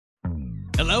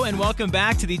Hello and welcome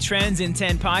back to the Trends in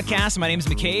 10 podcast. My name is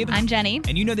McCabe. I'm Jenny.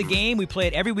 And you know the game. We play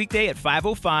it every weekday at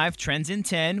 5:05, Trends in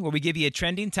 10, where we give you a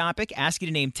trending topic, ask you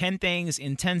to name 10 things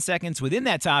in 10 seconds within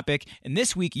that topic. And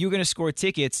this week, you're going to score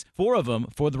tickets, 4 of them,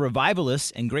 for the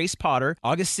Revivalists and Grace Potter,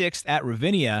 August 6th at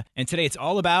Ravinia. And today it's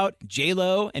all about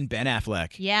JLO and Ben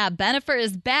Affleck. Yeah, Bennifer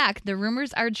is back. The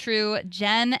rumors are true.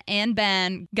 Jen and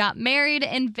Ben got married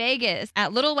in Vegas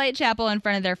at Little White Chapel in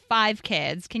front of their 5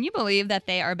 kids. Can you believe that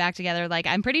they are back together?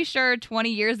 I'm pretty sure 20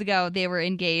 years ago they were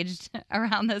engaged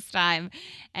around this time,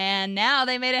 and now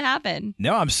they made it happen.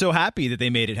 No, I'm so happy that they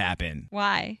made it happen.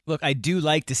 Why? Look, I do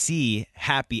like to see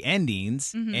happy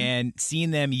endings, and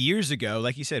seeing them years ago,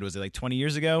 like you said, was it 20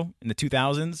 years ago in the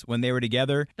 2000s when they were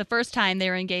together? The first time they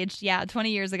were engaged,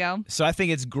 20 years ago. So I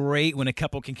think it's great when a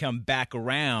couple can come back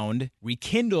around,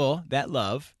 rekindle that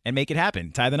love, and make it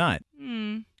happen. Tie the knot.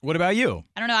 What about you?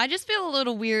 I don't know. I just feel a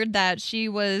little weird that she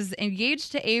was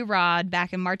engaged to A-Rod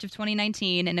back in March of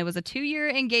 2019, and it was a 2-year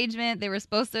engagement. They were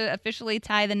supposed to officially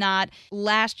tie the knot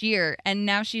last year, and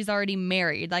now she's already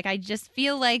married. I just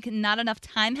feel like not enough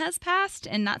time has passed,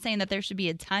 and not saying that there should be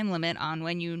a time limit on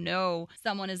when you know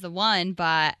someone is the one,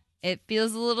 but it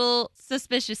feels a little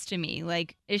suspicious to me.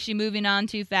 Is she moving on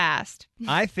too fast?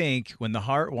 I think when the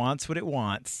heart wants what it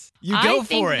wants, you go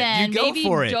for it. You go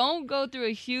for it. Don't go through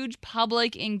a huge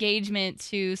public engagement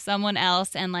to someone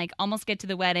else and almost get to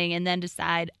the wedding and then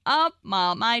decide,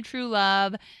 my true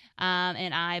love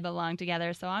and I belong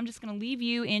together. So I'm just going to leave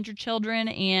you and your children.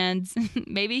 And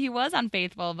maybe he was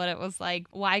unfaithful, but it was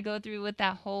why go through with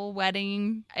that whole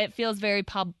wedding? It feels very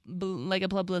like a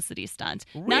publicity stunt.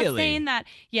 Really?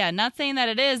 Not saying that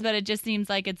it is, but it just seems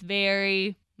like it's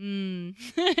very,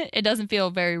 it doesn't feel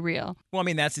very real. Well,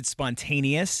 that's it's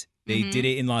spontaneous. They did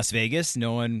it in Las Vegas.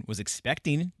 No one was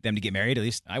expecting them to get married. At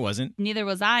least I wasn't. Neither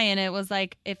was I. And it was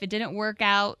if it didn't work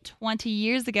out 20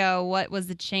 years ago, what was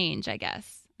the change, I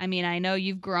guess? I know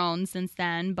you've grown since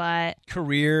then, but...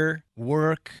 Career,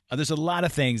 work, there's a lot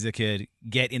of things that could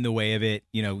get in the way of it,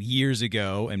 years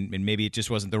ago, and maybe it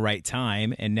just wasn't the right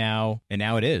time, and now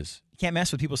it is. You can't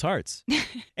mess with people's hearts.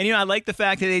 And, I like the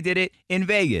fact that they did it in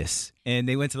Vegas, and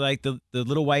they went to, the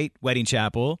little white wedding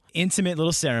chapel, intimate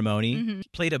little ceremony,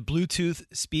 played a Bluetooth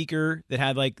speaker that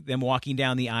had, them walking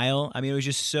down the aisle. It was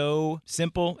just so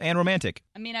simple and romantic.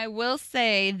 I will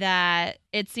say that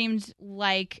it seemed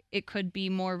like it could be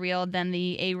more real than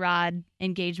the A-Rod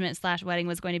engagement/wedding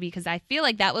was going to be, because I feel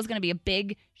like that was going to be a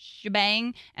big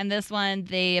shebang. And this one,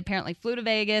 they apparently flew to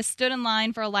Vegas, stood in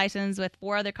line for a license with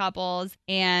 4 other couples.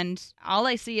 And all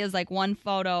I see is one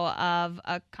photo of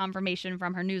a confirmation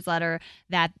from her newsletter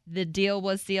that the deal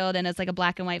was sealed. And it's a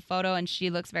black and white photo. And she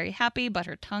looks very happy, but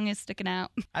her tongue is sticking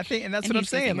out. I think, and that's what I'm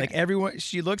saying. Everyone,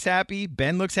 she looks happy.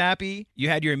 Ben looks happy. You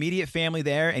had your immediate family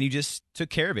there, and you just took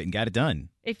care of it and got it done.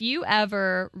 If you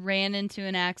ever ran into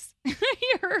an ex you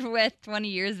were with 20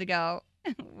 years ago,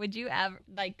 would you ever,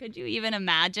 could you even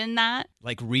imagine that?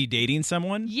 Redating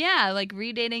someone? Yeah,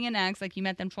 redating an ex, you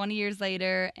met them 20 years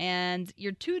later, and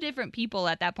you're 2 different people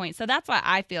at that point. So that's why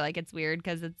I feel like it's weird,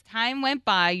 because as time went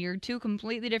by, you're 2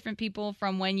 completely different people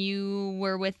from when you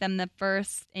were with them the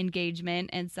first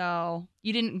engagement. And so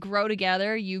you didn't grow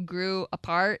together, you grew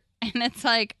apart. And it's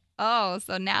oh,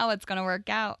 so now it's going to work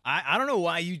out. I don't know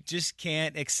why you just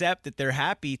can't accept that they're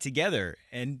happy together,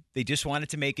 and they just wanted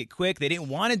to make it quick. They didn't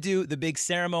want to do the big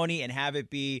ceremony and have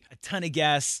it be a ton of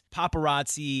guests,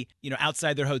 paparazzi,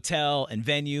 outside their hotel and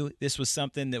venue. This was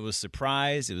something that was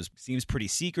surprise. Seems pretty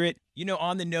secret.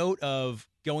 On the note of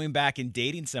going back and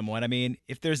dating someone,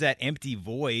 if there's that empty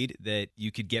void that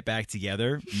you could get back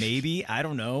together, maybe, I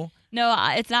don't know. No,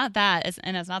 it's not that.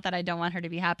 It's not that I don't want her to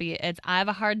be happy. I have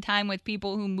a hard time with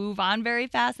people who move on very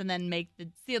fast and then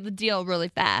seal the deal really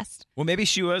fast. Well, maybe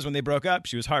she was, when they broke up,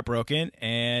 she was heartbroken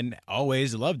and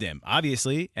always loved him,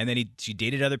 obviously. And then she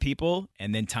dated other people,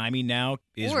 and then timing now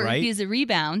is right. Or he's a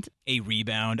rebound. A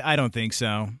rebound? I don't think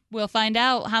so. We'll find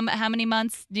out. How many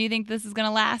months do you think this is going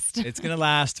to last? It's going to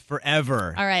last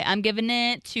forever. All right, I'm giving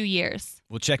it 2 years.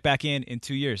 We'll check back in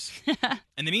 2 years.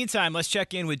 In the meantime, let's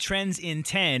check in with Trends in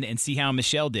 10 and see how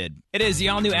Michelle did. It is the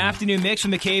all-new afternoon mix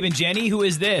with McCabe and Jenny. Who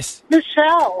is this?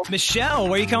 Michelle. Michelle,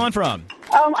 where are you calling from?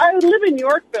 I live in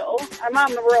Yorkville. I'm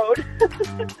on the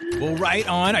road. Well, right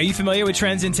on. Are you familiar with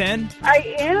Trends in 10?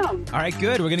 I am. All right,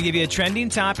 good. We're going to give you a trending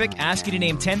topic, ask you to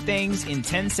name 10 things in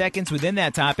 10 seconds within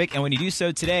that topic. And when you do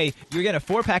so today, you're getting a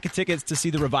 4-pack of tickets to see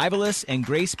the Revivalists and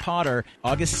Grace Potter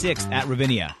August 6th at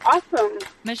Ravinia. Awesome.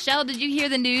 Michelle, did you hear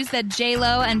the news that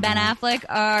JLO and Ben Affleck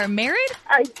are married?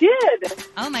 I did.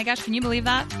 Oh my gosh, can you believe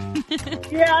that?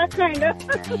 Yeah, kind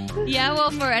of. Yeah, well,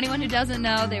 for anyone who doesn't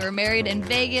know, they were married in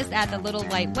Vegas at the Little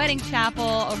White Wedding Chapel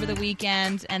over the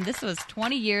weekend, and this was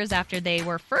 20 years after they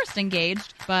were first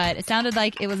engaged, but it sounded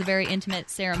like it was a very intimate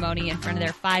ceremony in front of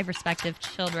their 5 respective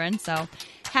children, so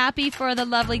happy for the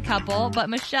lovely couple. But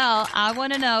Michelle, I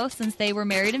want to know, since they were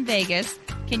married in Vegas,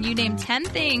 can you name 10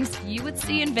 things you would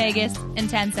see in Vegas in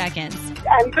 10 seconds?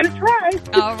 I'm going to try.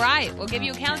 All right, we'll give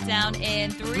you a countdown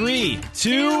in 3,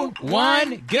 2,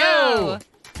 1, go!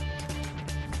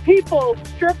 People,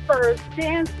 strippers,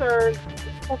 dancers,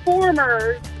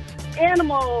 performers,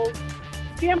 animals,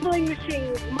 gambling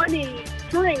machines, money,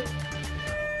 drinks.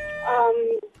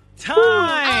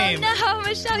 Time! Oh no,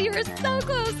 Michelle, you were so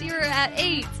close. You were at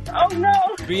 8. Oh no!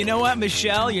 But you know what,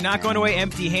 Michelle? You're not going away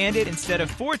empty-handed. Instead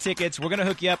of 4 tickets, we're going to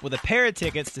hook you up with a pair of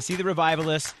tickets to see the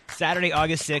Revivalists Saturday,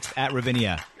 August 6th at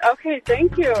Ravinia. Okay,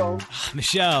 thank you.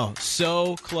 Michelle,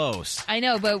 so close. I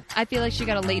know, but I feel like she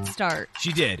got a late start.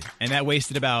 She did, and that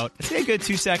wasted about, I'd say, a good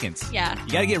 2 seconds. Yeah.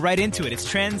 You got to get right into it. It's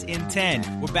Trends in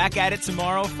 10. We're back at it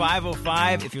tomorrow,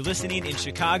 5:05. If you're listening in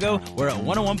Chicago, we're at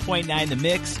 101.9 The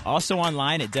Mix, also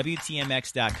online at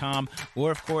WTMX.com,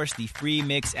 or, of course, the free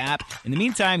Mix app. In the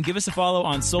meantime, give us a follow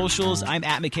on socials. I'm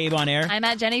at McCabe on air. I'm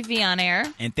at Jenny V on air.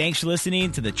 And thanks for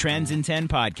listening to the Trends in 10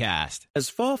 podcast. As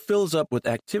fall fills up with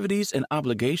activities and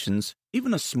obligations,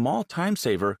 even a small time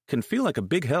saver can feel like a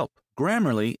big help.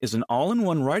 Grammarly is an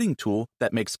all-in-one writing tool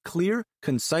that makes clear,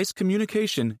 concise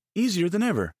communication easier than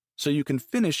ever, so you can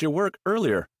finish your work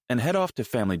earlier and head off to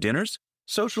family dinners,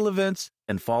 social events,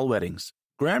 and fall weddings.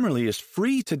 Grammarly is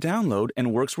free to download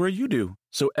and works where you do,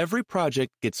 so every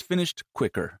project gets finished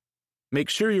quicker. Make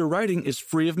sure your writing is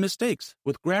free of mistakes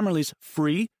with Grammarly's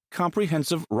free,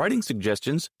 comprehensive writing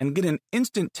suggestions, and get an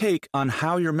instant take on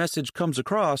how your message comes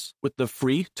across with the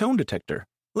free tone detector.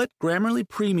 Let Grammarly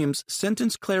Premium's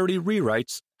sentence clarity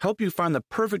rewrites help you find the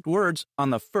perfect words on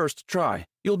the first try.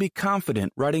 You'll be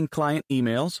confident writing client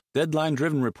emails,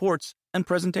 deadline-driven reports, and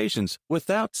presentations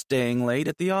without staying late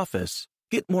at the office.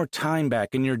 Get more time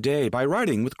back in your day by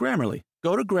writing with Grammarly.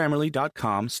 Go to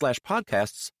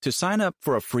Grammarly.com/podcasts to sign up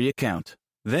for a free account.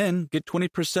 Then get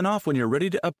 20% off when you're ready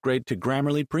to upgrade to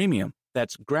Grammarly Premium.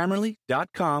 That's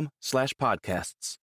Grammarly.com/podcasts.